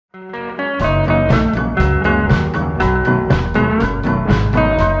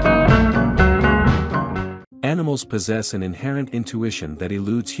animals possess an inherent intuition that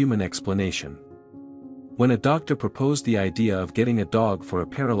eludes human explanation. When a doctor proposed the idea of getting a dog for a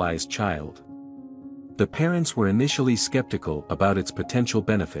paralyzed child, the parents were initially skeptical about its potential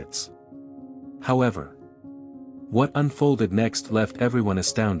benefits. However, what unfolded next left everyone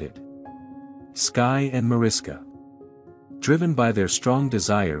astounded. Sky and Mariska, driven by their strong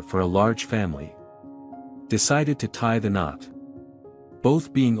desire for a large family, decided to tie the knot.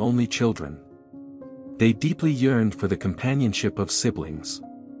 Both being only children, they deeply yearned for the companionship of siblings.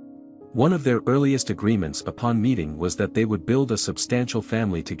 One of their earliest agreements upon meeting was that they would build a substantial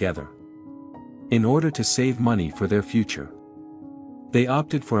family together. In order to save money for their future, they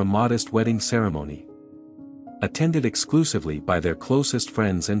opted for a modest wedding ceremony, attended exclusively by their closest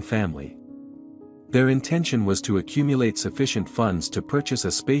friends and family. Their intention was to accumulate sufficient funds to purchase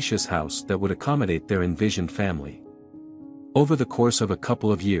a spacious house that would accommodate their envisioned family. Over the course of a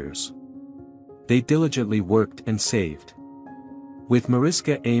couple of years, they diligently worked and saved, with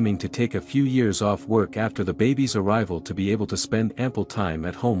Mariska aiming to take a few years off work after the baby's arrival to be able to spend ample time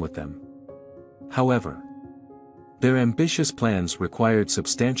at home with them. However, their ambitious plans required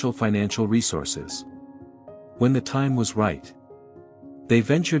substantial financial resources. When the time was right, they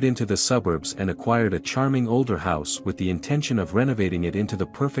ventured into the suburbs and acquired a charming older house with the intention of renovating it into the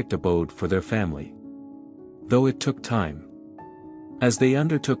perfect abode for their family. Though it took time, as they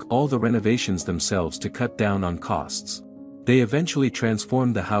undertook all the renovations themselves to cut down on costs, they eventually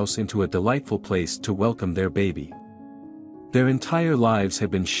transformed the house into a delightful place to welcome their baby. Their entire lives had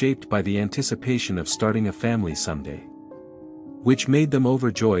been shaped by the anticipation of starting a family someday, which made them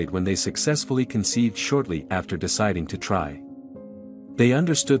overjoyed when they successfully conceived shortly after deciding to try. They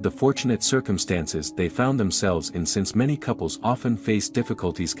understood the fortunate circumstances they found themselves in, since many couples often face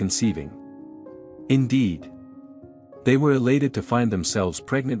difficulties conceiving. Indeed, they were elated to find themselves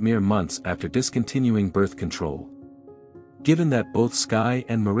pregnant mere months after discontinuing birth control. Given that both Sky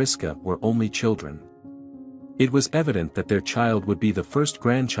and Mariska were only children, it was evident that their child would be the first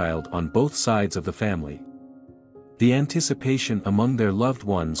grandchild on both sides of the family. The anticipation among their loved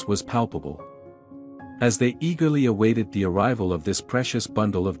ones was palpable, as they eagerly awaited the arrival of this precious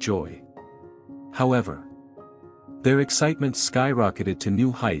bundle of joy. However, their excitement skyrocketed to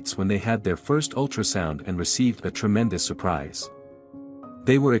new heights when they had their first ultrasound and received a tremendous surprise.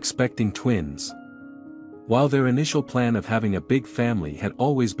 They were expecting twins. While their initial plan of having a big family had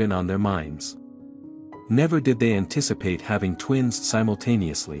always been on their minds, never did they anticipate having twins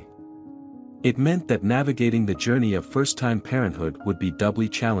simultaneously. It meant that navigating the journey of first-time parenthood would be doubly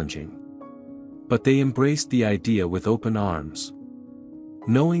challenging. But they embraced the idea with open arms,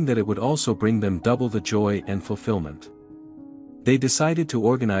 knowing that it would also bring them double the joy and fulfillment. They decided to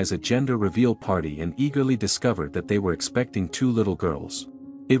organize a gender reveal party and eagerly discovered that they were expecting 2 little girls.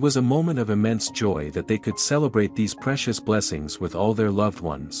 It was a moment of immense joy that they could celebrate these precious blessings with all their loved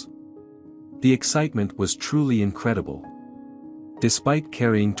ones. The excitement was truly incredible. Despite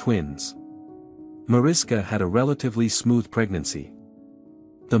carrying twins, Mariska had a relatively smooth pregnancy.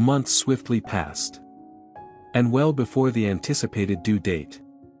 The months swiftly passed, and well before the anticipated due date,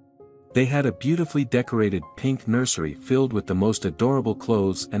 they had a beautifully decorated pink nursery filled with the most adorable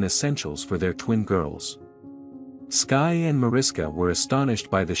clothes and essentials for their twin girls. Sky and Mariska were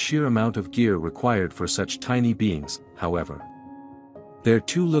astonished by the sheer amount of gear required for such tiny beings. However, their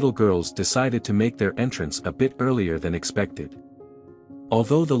 2 little girls decided to make their entrance a bit earlier than expected.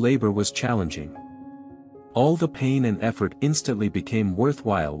 Although the labor was challenging, all the pain and effort instantly became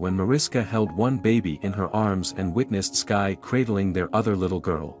worthwhile when Mariska held one baby in her arms and witnessed Sky cradling their other little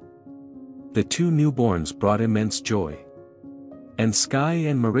girl. The 2 newborns brought immense joy, and Sky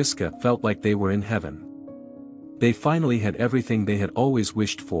and Mariska felt like they were in heaven. They finally had everything they had always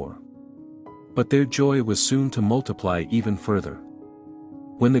wished for. But their joy was soon to multiply even further.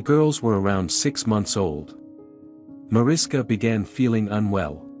 When the girls were around 6 months old, Mariska began feeling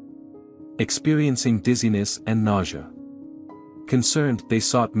unwell, experiencing dizziness and nausea. Concerned, they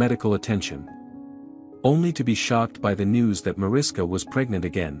sought medical attention, only to be shocked by the news that Mariska was pregnant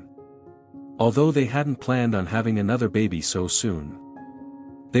again. Although they hadn't planned on having another baby so soon,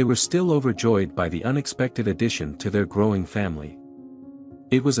 they were still overjoyed by the unexpected addition to their growing family.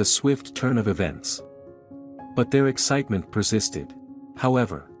 It was a swift turn of events, but their excitement persisted.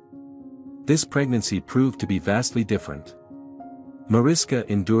 However, this pregnancy proved to be vastly different. Mariska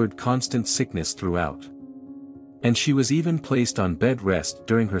endured constant sickness throughout, and she was even placed on bed rest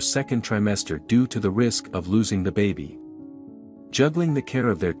during her 2nd trimester due to the risk of losing the baby. Juggling the care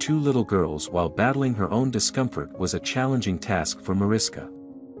of their 2 little girls while battling her own discomfort was a challenging task for Mariska.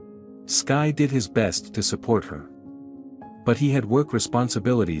 Sky did his best to support her, but he had work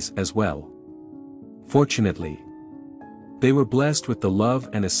responsibilities as well. Fortunately, they were blessed with the love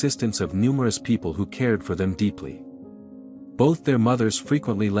and assistance of numerous people who cared for them deeply. Both their mothers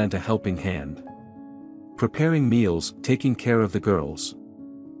frequently lent a helping hand, preparing meals, taking care of the girls,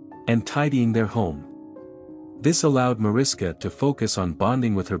 and tidying their home. This allowed Mariska to focus on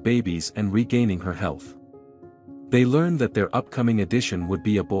bonding with her babies and regaining her health. They learned that their upcoming addition would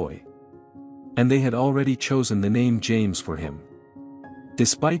be a boy, and they had already chosen the name James for him.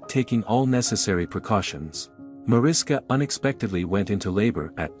 Despite taking all necessary precautions, Mariska unexpectedly went into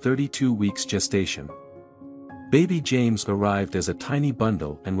labor at 32 weeks gestation. Baby James arrived as a tiny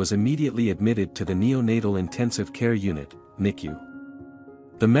bundle and was immediately admitted to the Neonatal Intensive Care Unit, NICU.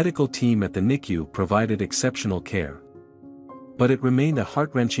 The medical team at the NICU provided exceptional care, but it remained a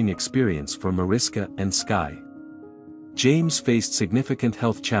heart-wrenching experience for Mariska and Sky. James faced significant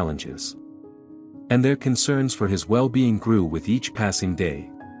health challenges, and their concerns for his well-being grew with each passing day.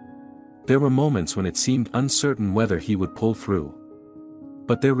 There were moments when it seemed uncertain whether he would pull through,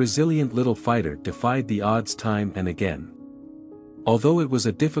 but their resilient little fighter defied the odds time and again. Although it was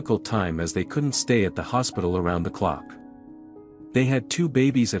a difficult time as they couldn't stay at the hospital around the clock. They had 2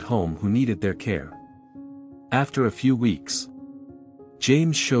 babies at home who needed their care. After a few weeks,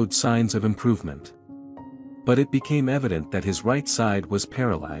 James showed signs of improvement, but it became evident that his right side was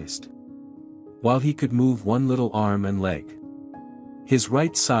paralyzed. While he could move one little arm and leg, his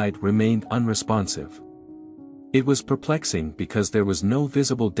right side remained unresponsive. It was perplexing because there was no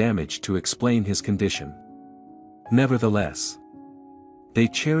visible damage to explain his condition. Nevertheless, they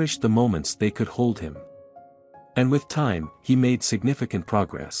cherished the moments they could hold him. And with time, he made significant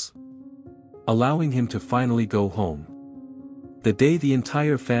progress, allowing him to finally go home. The day the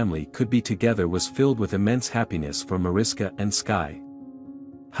entire family could be together was filled with immense happiness for Mariska and Sky.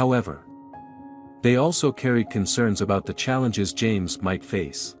 However, they also carried concerns about the challenges James might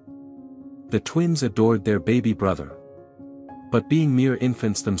face. The twins adored their baby brother, but being mere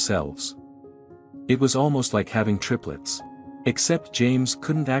infants themselves, it was almost like having triplets. Except James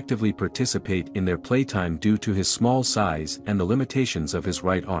couldn't actively participate in their playtime due to his small size and the limitations of his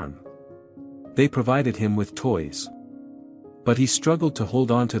right arm. They provided him with toys, but he struggled to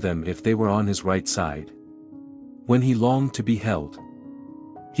hold on to them if they were on his right side. When he longed to be held,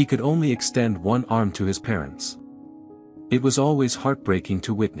 he could only extend one arm to his parents. It was always heartbreaking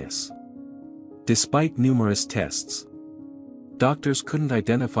to witness. Despite numerous tests, doctors couldn't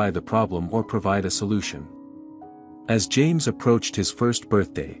identify the problem or provide a solution. As James approached his first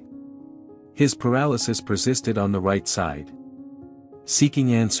birthday, his paralysis persisted on the right side.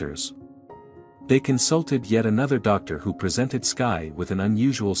 Seeking answers, they consulted yet another doctor who presented Sky with an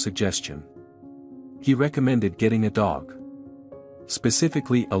unusual suggestion. He recommended getting a dog,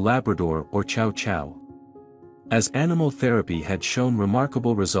 specifically a Labrador or Chow Chow, as animal therapy had shown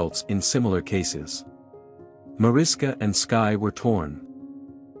remarkable results in similar cases. Mariska and Sky were torn.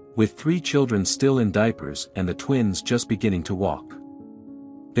 With 3 children still in diapers and the twins just beginning to walk,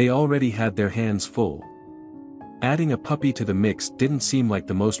 they already had their hands full. Adding a puppy to the mix didn't seem like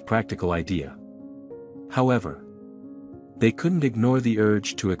the most practical idea. However, they couldn't ignore the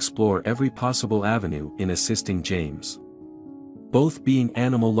urge to explore every possible avenue in assisting James. Both being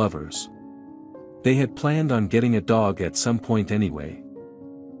animal lovers, they had planned on getting a dog at some point anyway,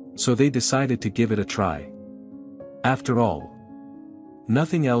 so they decided to give it a try. After all,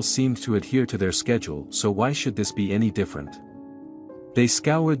 nothing else seemed to adhere to their schedule, so why should this be any different? They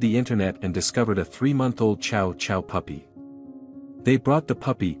scoured the internet and discovered a 3-month-old Chow Chow puppy. They brought the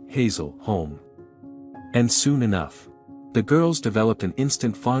puppy, Hazel, home. And soon enough, the girls developed an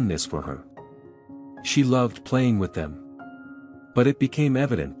instant fondness for her. She loved playing with them. But it became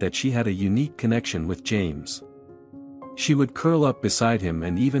evident that she had a unique connection with James. She would curl up beside him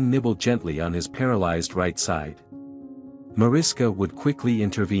and even nibble gently on his paralyzed right side. Mariska would quickly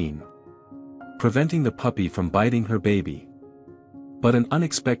intervene, preventing the puppy from biting her baby. But an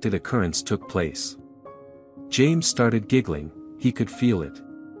unexpected occurrence took place. James started giggling, he could feel it.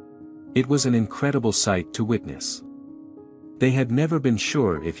 It was an incredible sight to witness. They had never been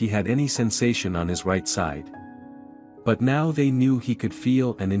sure if he had any sensation on his right side. But now they knew he could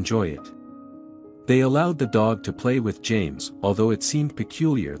feel and enjoy it. They allowed the dog to play with James, although it seemed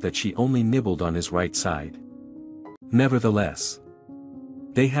peculiar that she only nibbled on his right side. Nevertheless,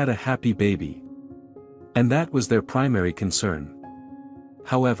 they had a happy baby. And that was their primary concern.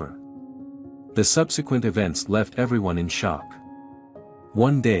 However, the subsequent events left everyone in shock.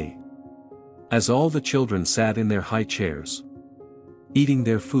 One day, as all the children sat in their high chairs, eating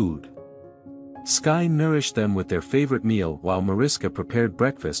their food, Sky nourished them with their favorite meal while Mariska prepared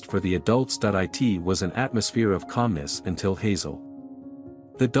breakfast for the adults. It was an atmosphere of calmness until Hazel,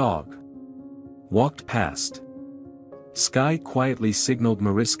 the dog, walked past. Sky quietly signaled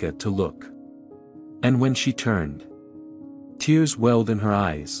Mariska to look. And when she turned, tears welled in her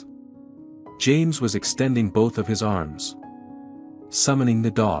eyes. James was extending both of his arms, summoning the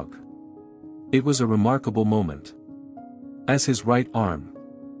dog. It was a remarkable moment. As his right arm,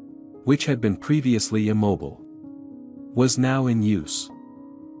 which had been previously immobile, was now in use.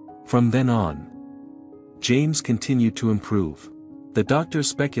 From then on, James continued to improve. The doctors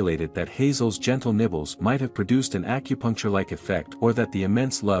speculated that Hazel's gentle nibbles might have produced an acupuncture-like effect, or that the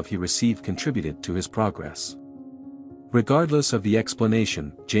immense love he received contributed to his progress. Regardless of the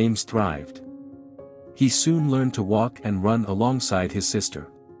explanation, James thrived. He soon learned to walk and run alongside his sister.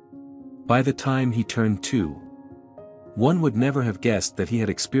 By the time he turned 2, one would never have guessed that he had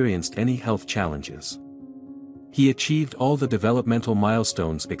experienced any health challenges. He achieved all the developmental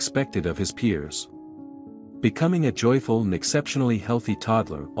milestones expected of his peers, becoming a joyful and exceptionally healthy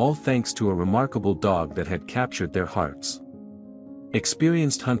toddler, all thanks to a remarkable dog that had captured their hearts.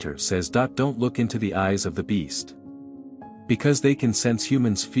 Experienced hunter says, "Don't look into the eyes of the beast, because they can sense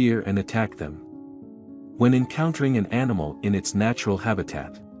humans' fear and attack them. When encountering an animal in its natural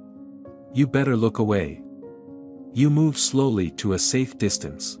habitat, you better look away. You move slowly to a safe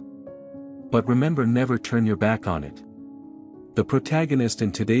distance. But remember, never turn your back on it." The protagonist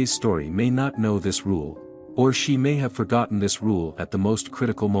in today's story may not know this rule, or she may have forgotten this rule at the most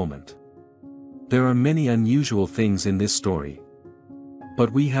critical moment. There are many unusual things in this story,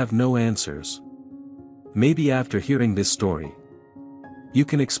 but we have no answers. Maybe after hearing this story, you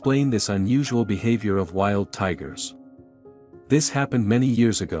can explain this unusual behavior of wild tigers. This happened many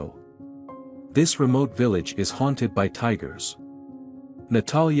years ago. This remote village is haunted by tigers.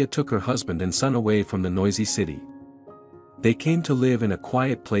 Natalia took her husband and son away from the noisy city. They came to live in a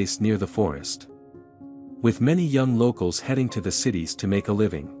quiet place near the forest, with many young locals heading to the cities to make a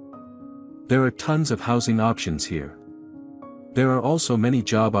living. There are tons of housing options here. There are also many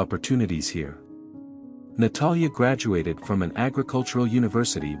job opportunities here. Natalia graduated from an agricultural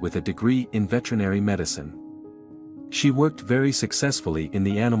university with a degree in veterinary medicine. She worked very successfully in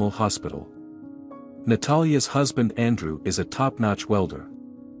the animal hospital. Natalia's husband Andrew is a top-notch welder.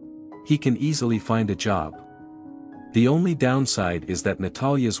 He can easily find a job. The only downside is that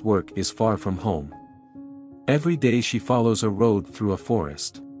Natalia's work is far from home. Every day she follows a road through a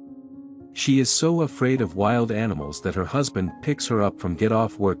forest. She is so afraid of wild animals that her husband picks her up from get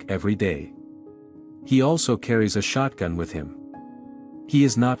off work every day. He also carries a shotgun with him. He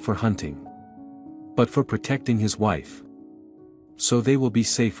is not for hunting, but for protecting his wife, so they will be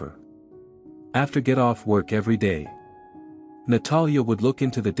safer. After get off work every day, Natalia would look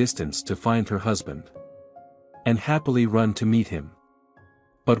into the distance to find her husband, and happily run to meet him.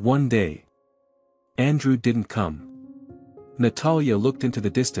 But one day, Andrew didn't come. Natalia looked into the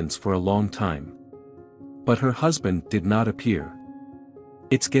distance for a long time, but her husband did not appear.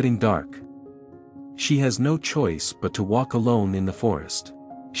 It's getting dark. She has no choice but to walk alone in the forest.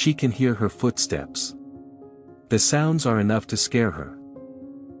 She can hear her footsteps. The sounds are enough to scare her.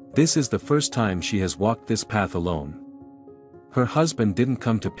 This is the first time she has walked this path alone. Her husband didn't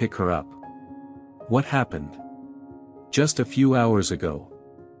come to pick her up. What happened? Just a few hours ago.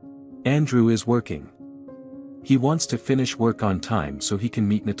 Andrew is working. He wants to finish work on time so he can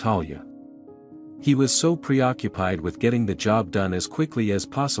meet Natalia. He was so preoccupied with getting the job done as quickly as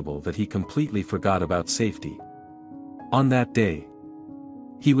possible that he completely forgot about safety. On that day,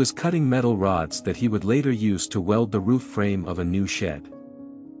 he was cutting metal rods that he would later use to weld the roof frame of a new shed.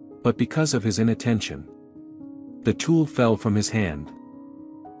 But because of his inattention, the tool fell from his hand.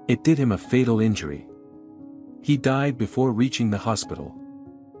 It did him a fatal injury. He died before reaching the hospital.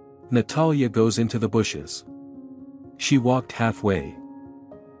 Natalia goes into the bushes. She walked halfway.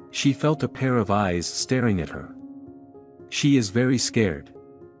 She felt a pair of eyes staring at her. She is very scared.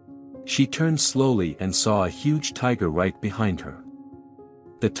 She turned slowly and saw a huge tiger right behind her.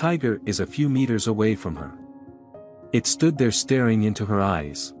 The tiger is a few meters away from her. It stood there staring into her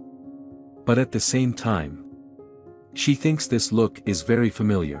eyes. But at the same time, she thinks this look is very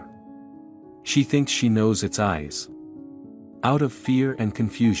familiar. She thinks she knows its eyes. Out of fear and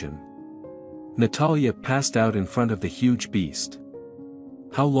confusion, Natalia passed out in front of the huge beast.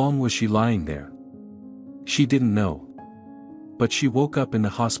 How long was she lying there? She didn't know. But she woke up in the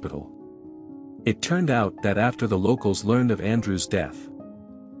hospital. It turned out that after the locals learned of Andrew's death,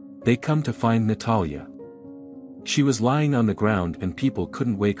 they come to find Natalia. She was lying on the ground and people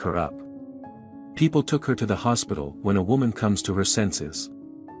couldn't wake her up. People took her to the hospital. When a woman comes to her senses,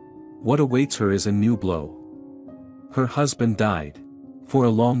 what awaits her is a new blow. Her husband died. For a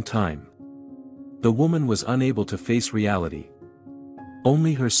long time, the woman was unable to face reality.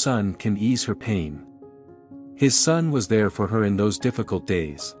 Only her son can ease her pain. His son was there for her in those difficult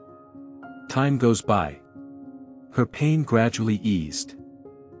days. Time goes by. Her pain gradually eased.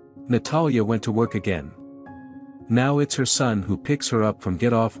 Natalia went to work again. Now it's her son who picks her up from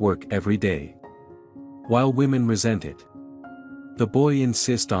get off work every day. While women resent it, the boy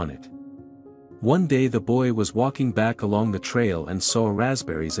insists on it. One day the boy was walking back along the trail and saw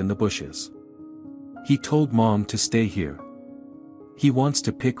raspberries in the bushes. He told mom to stay here. He wants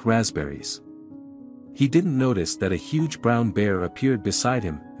to pick raspberries. He didn't notice that a huge brown bear appeared beside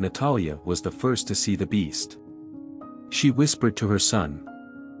him. Natalia was the first to see the beast. She whispered to her son.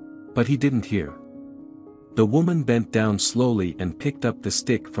 But he didn't hear. The woman bent down slowly and picked up the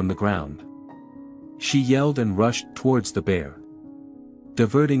stick from the ground. She yelled and rushed towards the bear,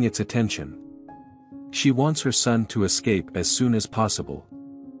 diverting its attention. She wants her son to escape as soon as possible.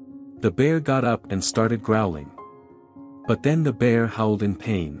 The bear got up and started growling. But then the bear howled in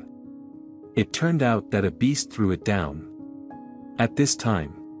pain. It turned out that a beast threw it down. At this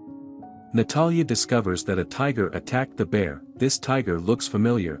time, Natalia discovers that a tiger attacked the bear. This tiger looks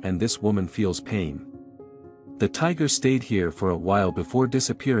familiar and this woman feels pain. The tiger stayed here for a while before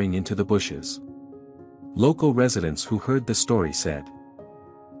disappearing into the bushes. Local residents who heard the story said,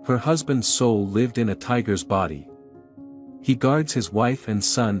 her husband's soul lived in a tiger's body. He guards his wife and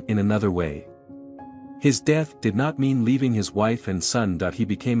son in another way. His death did not mean leaving his wife and son. He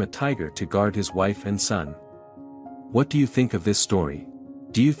became a tiger to guard his wife and son. What do you think of this story?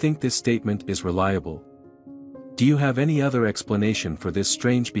 Do you think this statement is reliable? Do you have any other explanation for this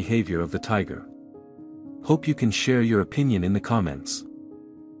strange behavior of the tiger? Hope you can share your opinion in the comments.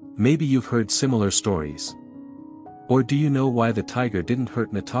 Maybe you've heard similar stories. Or do you know why the tiger didn't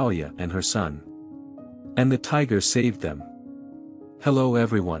hurt Natalia and her son? And the tiger saved them. Hello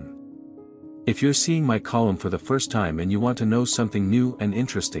everyone. If you're seeing my column for the first time and you want to know something new and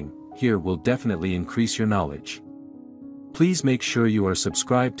interesting, here will definitely increase your knowledge. Please make sure you are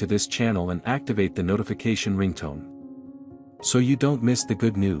subscribed to this channel and activate the notification ringtone, so you don't miss the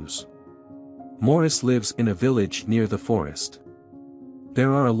good news. Morris lives in a village near the forest.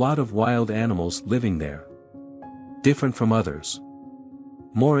 There are a lot of wild animals living there. Different from others.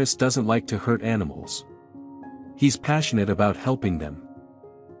 Morris doesn't like to hurt animals. He's passionate about helping them.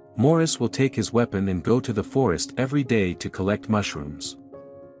 Morris will take his weapon and go to the forest every day to collect mushrooms.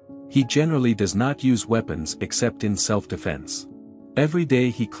 He generally does not use weapons except in self-defense. Every day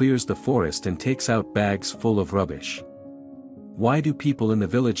he clears the forest and takes out bags full of rubbish. Why do people in the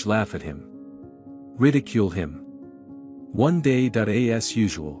village laugh at him? Ridicule him? One day as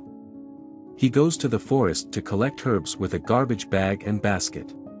usual, he goes to the forest to collect herbs with a garbage bag and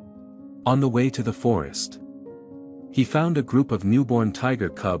basket. On the way to the forest, he found a group of newborn tiger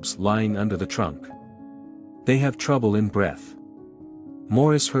cubs lying under the trunk. They have trouble in breath.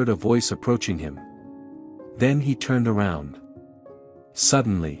 Morris heard a voice approaching him. Then he turned around.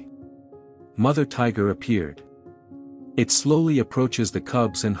 Suddenly, Mother Tiger appeared. It slowly approaches the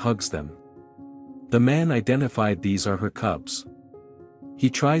cubs and hugs them. The man identified these are her cubs. He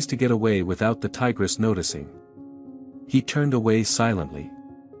tries to get away without the tigress noticing. He turned away silently.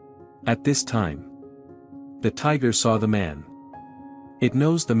 At this time, the tiger saw the man. It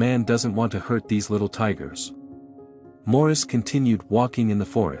knows the man doesn't want to hurt these little tigers. Morris continued walking in the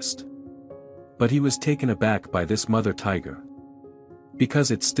forest. But he was taken aback by this mother tiger,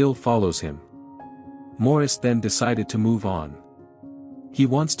 because it still follows him. Morris then decided to move on. He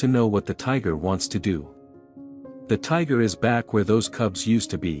wants to know what the tiger wants to do. The tiger is back where those cubs used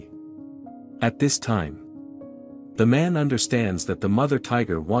to be. At this time, the man understands that the mother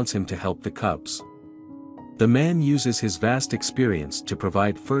tiger wants him to help the cubs. The man uses his vast experience to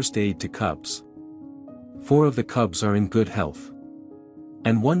provide first aid to cubs. 4 of the cubs are in good health.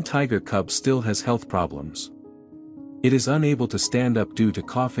 And 1 tiger cub still has health problems. It is unable to stand up due to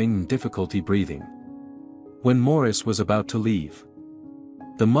coughing and difficulty breathing. When Morris was about to leave,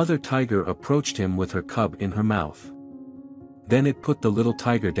 the mother tiger approached him with her cub in her mouth. Then it put the little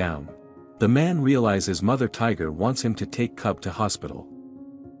tiger down. The man realizes mother tiger wants him to take cub to hospital.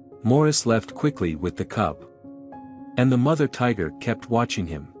 Morris left quickly with the cub. And the mother tiger kept watching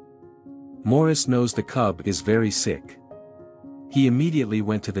him. Morris knows the cub is very sick. He immediately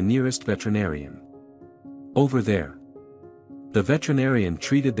went to the nearest veterinarian. Over there, the veterinarian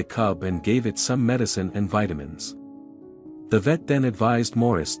treated the cub and gave it some medicine and vitamins. The vet then advised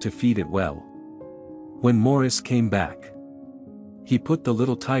Morris to feed it well. When Morris came back, he put the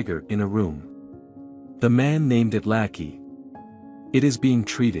little tiger in a room. The man named it Lackey. It is being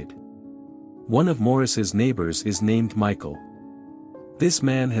treated. One of Morris's neighbors is named Michael. This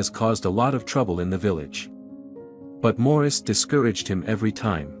man has caused a lot of trouble in the village. But Morris discouraged him every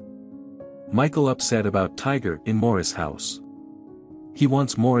time. Michael upset about Tiger in Morris' house. He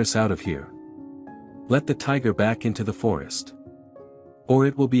wants Morris out of here. Let the tiger back into the forest. Or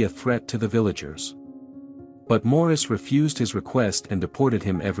it will be a threat to the villagers. But Morris refused his request and deported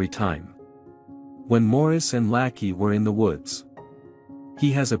him every time. When Morris and Lackey were in the woods,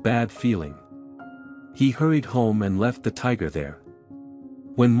 he has a bad feeling. He hurried home and left the tiger there.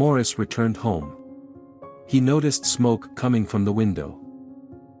 When Morris returned home, he noticed smoke coming from the window.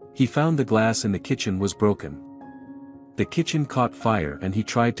 He found the glass in the kitchen was broken. The kitchen caught fire and he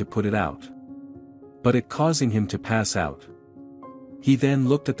tried to put it out, but it causing him to pass out. He then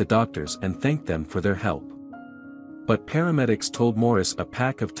looked at the doctors and thanked them for their help. But paramedics told Morris a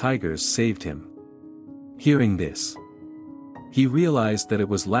pack of tigers saved him. Hearing this, he realized that it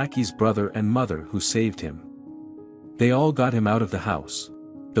was Lackey's brother and mother who saved him. They all got him out of the house.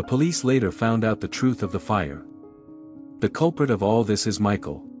 The police later found out the truth of the fire. The culprit of all this is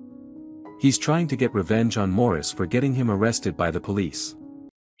Michael. He's trying to get revenge on Morris for getting him arrested by the police.